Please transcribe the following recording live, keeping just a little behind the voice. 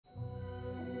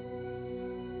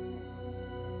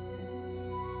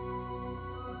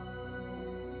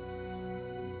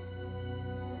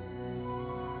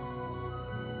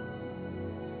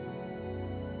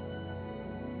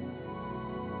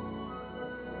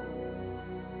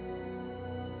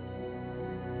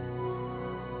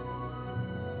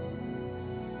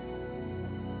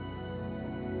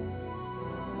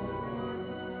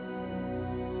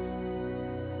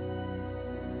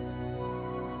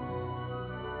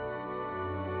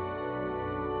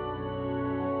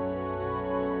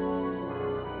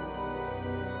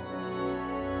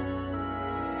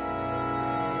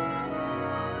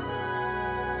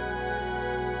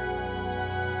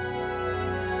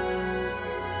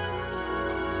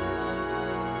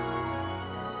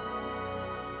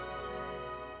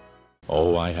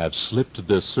Oh, I have slipped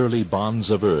the surly bonds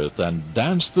of earth and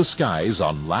danced the skies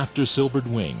on laughter-silvered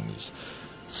wings.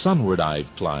 Sunward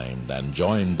I've climbed and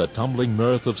joined the tumbling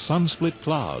mirth of sun-split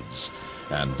clouds,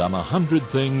 and done 100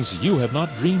 things you have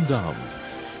not dreamed of,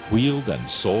 wheeled and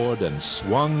soared and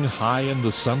swung high in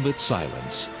the sunlit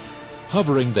silence.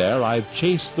 Hovering there, I've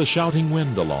chased the shouting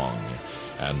wind along,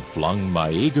 and flung my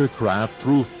eager craft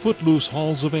through footloose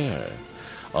halls of air.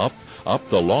 Up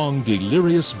the long,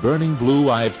 delirious, burning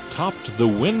blue, I've topped the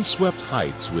wind-swept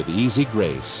heights with easy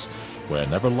grace, where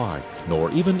never lark nor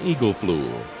even eagle flew.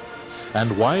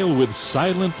 And while with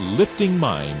silent, lifting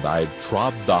mind I've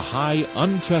trod the high,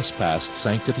 untrespassed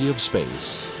sanctity of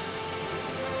space,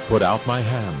 put out my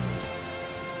hand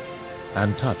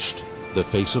and touched the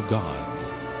face of God.